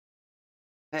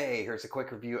Hey, here's a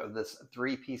quick review of this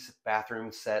three-piece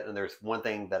bathroom set, and there's one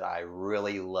thing that I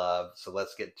really love, so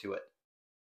let's get to it.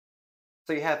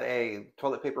 So you have a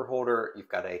toilet paper holder, you've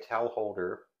got a towel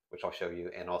holder, which I'll show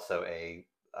you, and also a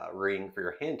ring for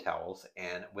your hand towels.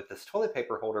 And with this toilet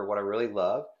paper holder, what I really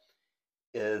love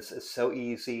is it's so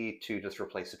easy to just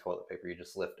replace the toilet paper. You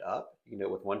just lift up, you can do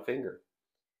it with one finger.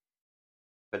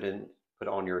 Put in, put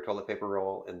on your toilet paper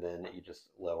roll, and then you just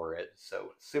lower it.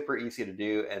 So super easy to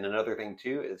do. And another thing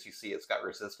too is you see it's got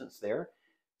resistance there,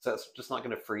 so it's just not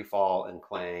going to free fall and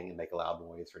clang and make a loud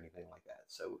noise or anything like that.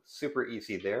 So super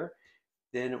easy there.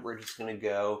 Then we're just going to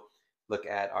go look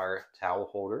at our towel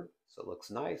holder. So it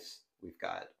looks nice. We've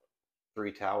got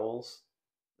three towels,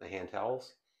 the hand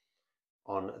towels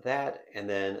on that, and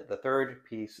then the third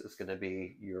piece is going to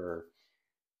be your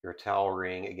towel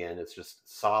ring. Again, it's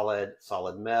just solid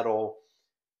metal,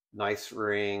 nice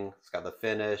ring. It's got the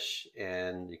finish,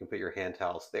 and you can put your hand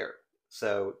towels there.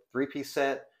 So three-piece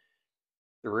set,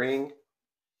 the ring,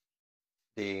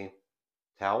 the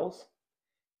towels,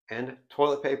 and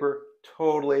toilet paper.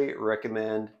 Totally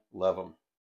recommend. Love them.